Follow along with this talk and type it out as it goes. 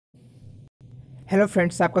Hello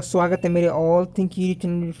friends, आपका स्वागत है मेरे all think YouTube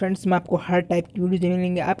channel. Friends, मैं आपको हर टाइप की वीडियो देने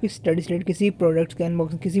मिलेंगे आपकी स्टडी से रिलेटेड, किसी भी प्रोडक्ट्स के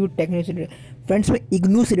अनबॉक्सिंग, किसी भी टेक्निक से रिलेटेड। फ्रेंड्स, मैं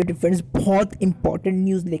इग्नू से रिलेटेड फ्रेंड्स बहुत इंपॉर्टेंट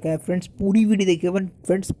न्यूज़ लेकर आया। फ्रेंड्स, पूरी वीडियो देखिएगा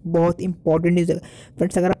फ्रेंड्स, बहुत इंपॉर्टेंट न्यूज़ है।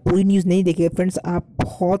 फ्रेंड्स, अगर आप पूरी न्यूज़ नहीं देखिए फ्रेंड्स, आप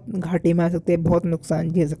बहुत घाटे में आ सकते हैं, बहुत नुकसान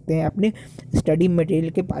झेल सकते हैं अपने स्टडी मटेरियल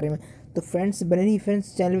के बारे में। तो फ्रेंड्स, बने नहीं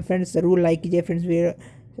फ्रेंड्स चैनल में फ्रेंड्स ज़रूर लाइक कीजिए फ्रेंड्स,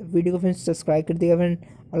 वीडियो को फ्रेंड्स सब्सक्राइब कर दिएगा फ्रेंड,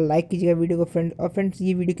 और लाइक कीजिएगा वीडियो को फ्रेंड। और फ्रेंड्स,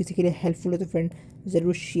 ये वीडियो किसी के लिए हेल्पफुल है तो फ्रेंड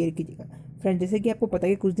ज़रूर शेयर कीजिएगा। फ्रेंड, जैसे कि आपको पता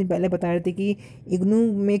है कि कुछ दिन पहले बता रहे थे कि इग्नू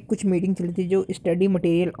में कुछ मीटिंग चली थी जो स्टडी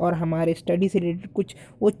मटेरियल और हमारे स्टडी से रिलेटेड कुछ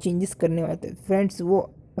वो चेंजेस करने वाले थे। फ्रेंड्स, वो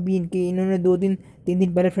अभी इन्होंने 2 दिन 3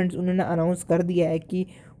 दिन पहले फ्रेंड्स उन्होंने अनाउंस कर दिया है कि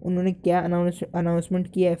उन्होंने क्या अनाउंसमेंट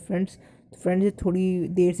किया है फ्रेंड्स। तो फ्रेंड्स, ये थोड़ी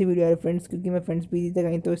देर से वीडियो आ रही है फ्रेंड्स, क्योंकि मैं फ्रेंड्स बिजी था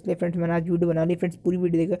कहीं, तो इसलिए फ्रेंड्स मैंने आज वीडियो बना ली। फ्रेंड्स, पूरी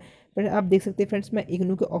वीडियो देखा फ्रेंड्स, आप देख सकते हैं। फ्रेंड्स, मैं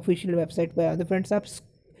इग्नू के ऑफिशियल वेबसाइट पर आया तो फ्रेंड्स, आप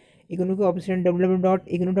इग्नू के ऑफिशियल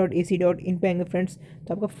www.ignou.ac.in पे आएंगे फ्रेंड्स,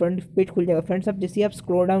 तो आपका फ्रंट पेज खुल जाएगा। फ्रेंड्स, आप जैसे आप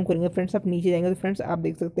स्क्रॉल डाउन करेंगे फ्रेंड्स, आप नीचे जाएंगे तो फ्रेंड्स आप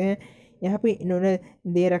देख सकते हैं यहाँ पे इन्होंने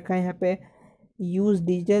दे रखा है, यहाँ पे यूज़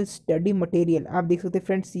डिजिटल स्टडी मटेरियल आप देख सकते हैं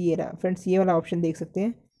फ्रेंड्स। ये रहा फ्रेंड्स, ये वाला ऑप्शन देख सकते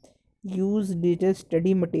हैं, use digital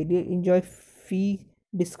study material enjoy फी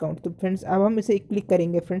डिस्काउंट। तो फ्रेंड्स, अब हम इसे क्लिक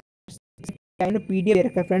करेंगे फ्रेंड्स, PDF दे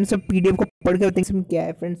रखा है फ्रेंड्स। अब PDF को पढ़ के बताएंगे इसमें क्या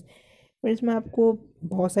है फ्रेंड्स। फ्रेंड्स, में आपको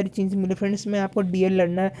बहुत सारी चीज़ें मिली फ्रेंड्स। में आपको dear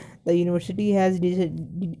learner, the university has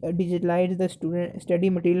digitalise the student study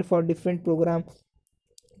material for different programme.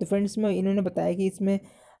 तो फ्रेंड्स, में इन्होंने बताया कि इसमें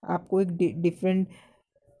आपको एक डिफरेंट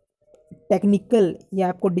टेक्निकल या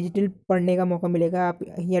आपको डिजिटल पढ़ने का मौका मिलेगा। आप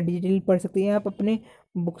या डिजिटल पढ़ सकते हैं, आप अपने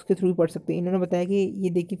बुक्स के थ्रू पढ़ सकते हैं। इन्होंने बताया कि ये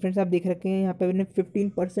देखिए फ्रेंड्स, आप देख रखे हैं यहाँ पे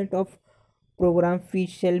 15% of programme fees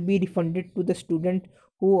shall be refunded to the student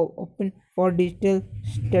who open for digital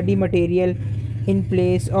study material in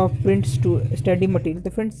place of print study material. तो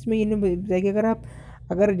फ्रेंड्स, में इन्होंने बताया कि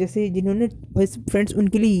अगर जैसे जिन्होंने बस फ्रेंड्स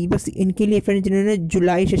उनके लिए, बस इनके लिए फ्रेंड्स जिन्होंने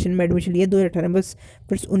जुलाई सेशन में एडमिशन लिया 2018 में, बस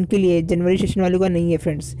फ्रेंड्स उनके लिए, जनवरी सेशन वालों का नहीं है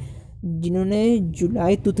फ्रेंड्स। जिन्होंने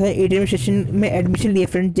जुलाई 2018 में सेशन में एडमिशन लिया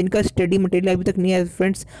फ्रेंड्स, जिनका स्टडी मटेरियल अभी तक नहीं आया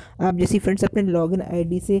फ्रेंड्स, आप जैसे फ्रेंड्स अपने लॉगिन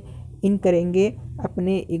आईडी से इन करेंगे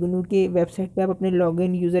अपने इग्नू के वेबसाइट पे, आप अपने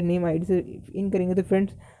लॉगिन यूज़र नेम आईडी से इन करेंगे तो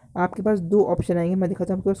फ्रेंड्स आपके पास 2 ऑप्शन आएंगे। मैं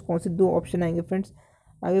दिखाता हूँ आपके पास कौन से 2 ऑप्शन आएंगे फ्रेंड्स।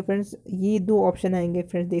 आगे फ्रेंड्स, ये 2 ऑप्शन आएंगे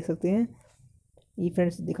फ्रेंड्स, देख सकते हैं ये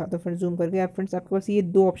फ्रेंड्स, दिखाता हूँ फ्रेंड्स जूम करके। आप फ्रेंड्स, आपके पास ये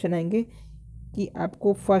 2 ऑप्शन आएंगे कि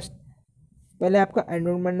आपको फर्स्ट पहले आपका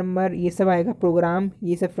एनरोलमेंट नंबर ये सब आएगा, प्रोग्राम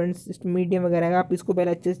ये सब फ्रेंड्स, मीडियम वगैरह आएगा। आप इसको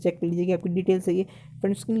पहले अच्छे से चेक कर लीजिए कि आपकी डिटेल सही है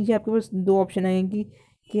फ्रेंड्स। उसके नीचे आपके पास 2 ऑप्शन आएंगे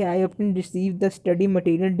कि आई option receive the study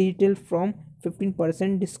material digital from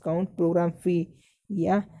 15% discount programme फ़ी।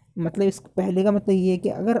 या मतलब इस पहले का मतलब ये है कि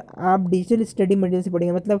अगर आप डिजिटल स्टडी मटेरियल से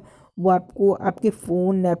पढ़ेंगे, मतलब वो आपको आपके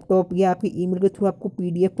फ़ोन, लैपटॉप या आपके ईमेल के थ्रू आपको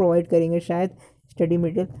PDF प्रोवाइड करेंगे शायद स्टडी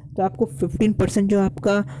मटेरियल, तो आपको 15% जो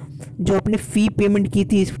आपने फ़ी पेमेंट की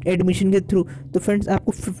थी एडमिशन के थ्रू, तो फ्रेंड्स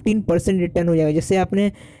आपको 15% रिटर्न हो जाएगा। जैसे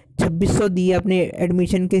आपने 2600 दिए अपने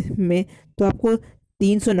एडमिशन के में, तो आपको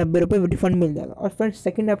 390 रुपये रिफंड मिल जाएगा। और फ्रेंड्स,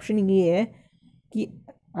 सेकंड ऑप्शन ये है कि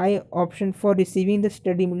आई option for receiving the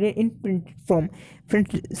study material in printed form.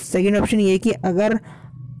 Friends, second option ये है कि अगर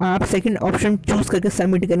आप सेकंड ऑप्शन चूज़ करके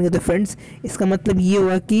सबमिट करेंगे तो फ्रेंड्स इसका मतलब ये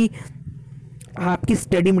हुआ कि आपकी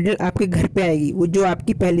स्टडी मटेरियल आपके घर पे आएगी, वो जो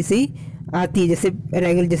आपकी पहले से ही आती है, जैसे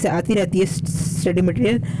रेगुलर जैसे आती रहती है स्टडी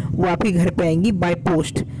मटेरियल, वो आपके घर पे आएंगी बाय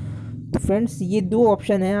पोस्ट। तो फ्रेंड्स, ये 2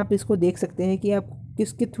 ऑप्शन है, आप इसको देख सकते हैं कि आप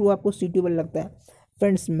किसके थ्रू आपको सूटेबल लगता है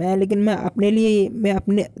फ्रेंड्स। मैं अपने लिए, मैं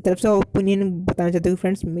अपने तरफ से ओपिनियन बताना चाहता हूँ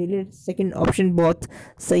फ्रेंड्स, मेरे लिए सेकंड ऑप्शन बहुत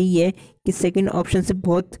सही है कि सेकंड ऑप्शन से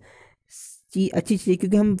बहुत अच्छी चीज़ है,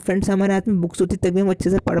 क्योंकि हम फ्रेंड्स हमारे हाथ में बुक्स होती तभी हम अच्छे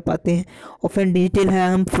से पढ़ पाते हैं। और फ्रेंड डिजिटल है,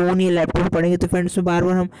 हम फ़ोन या लैपटॉप पढ़ेंगे तो फ्रेंड्स बार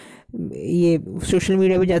बार हम ये सोशल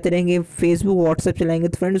मीडिया पे जाते रहेंगे, फेसबुक व्हाट्सएप चलाएंगे,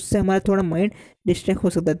 तो फ्रेंड्स उससे हमारा थोड़ा माइंड डिस्ट्रैक्ट हो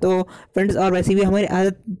सकता है। तो फ्रेंड्स, और वैसे भी हमारी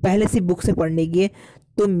आदत पहले से बुक से पढ़ने की है,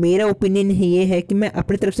 तो मेरा ओपिनियन ये है कि मैं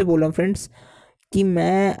अपनी तरफ से बोल रहा हूँ फ्रेंड्स कि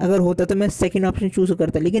मैं अगर होता तो मैं सेकंड ऑप्शन चूज़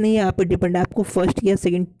करता, लेकिन ये आप पे डिपेंड है, आपको फर्स्ट या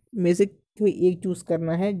सेकंड में से कोई एक चूज़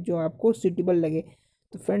करना है जो आपको सूटेबल लगे।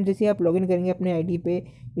 तो फ्रेंड्स, जैसे आप लॉगिन करेंगे अपने आईडी पे,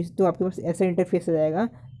 तो आपके पास ऐसा इंटरफेस आ जाएगा,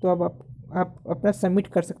 तो अब आप अपना सबमिट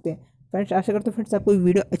कर सकते हैं फ्रेंड्स। आशा करता हूँ फ्रेंड्स आपको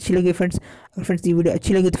वीडियो अच्छी लगी फ्रेंड्स। अगर फ्रेंड्स ये वीडियो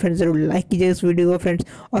अच्छी लगी तो फ्रेंड्स ज़रूर लाइक कीजिएगा इस वीडियो को फ्रेंड्स,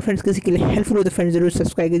 और फ्रेंड्स किसी के लिए हेल्पफुल हो तो फ्रेंड्स ज़रूर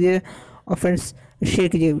सब्सक्राइब कीजिए और फ्रेंड्स शेयर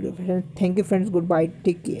कीजिए video. Thank you friends, good bye,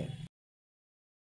 take care.